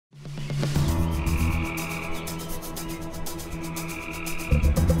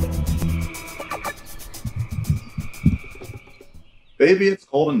Baby, it's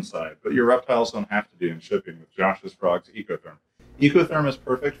cold inside, but your reptiles don't have to be in shipping with Josh's Frogs EcoTherm. EcoTherm is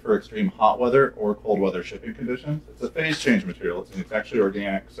perfect for extreme hot weather or cold weather shipping conditions. It's a phase change material, and it's actually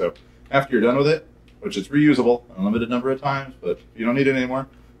organic, so after you're done with it, which is reusable a limited number of times, but if you don't need it anymore,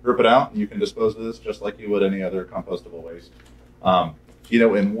 rip it out and you can dispose of this just like you would any other compostable waste.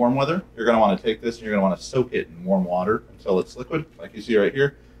 In warm weather, you're going to want to take this and you're going to want to soak it in warm water until it's liquid, like you see right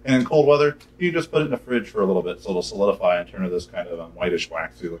here. And in cold weather, you just put it in the fridge for a little bit so it'll solidify and turn to this kind of whitish,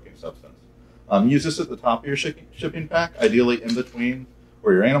 waxy looking substance. Use this at the top of your shipping pack, ideally in between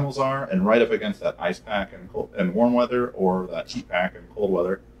where your animals are and right up against that ice pack in warm weather or that heat pack in cold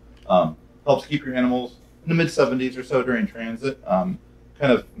weather. Helps keep your animals in the mid-70s or so during transit. Kind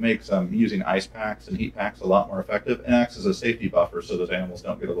of makes using ice packs and heat packs a lot more effective and acts as a safety buffer so those animals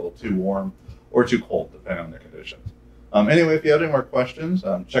don't get a little too warm or too cold, depending on their conditions. Anyway, if you have any more questions,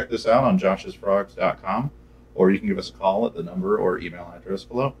 check this out on joshsfrogs.com, or you can give us a call at the number or email address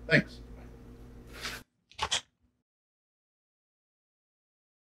below. Thanks.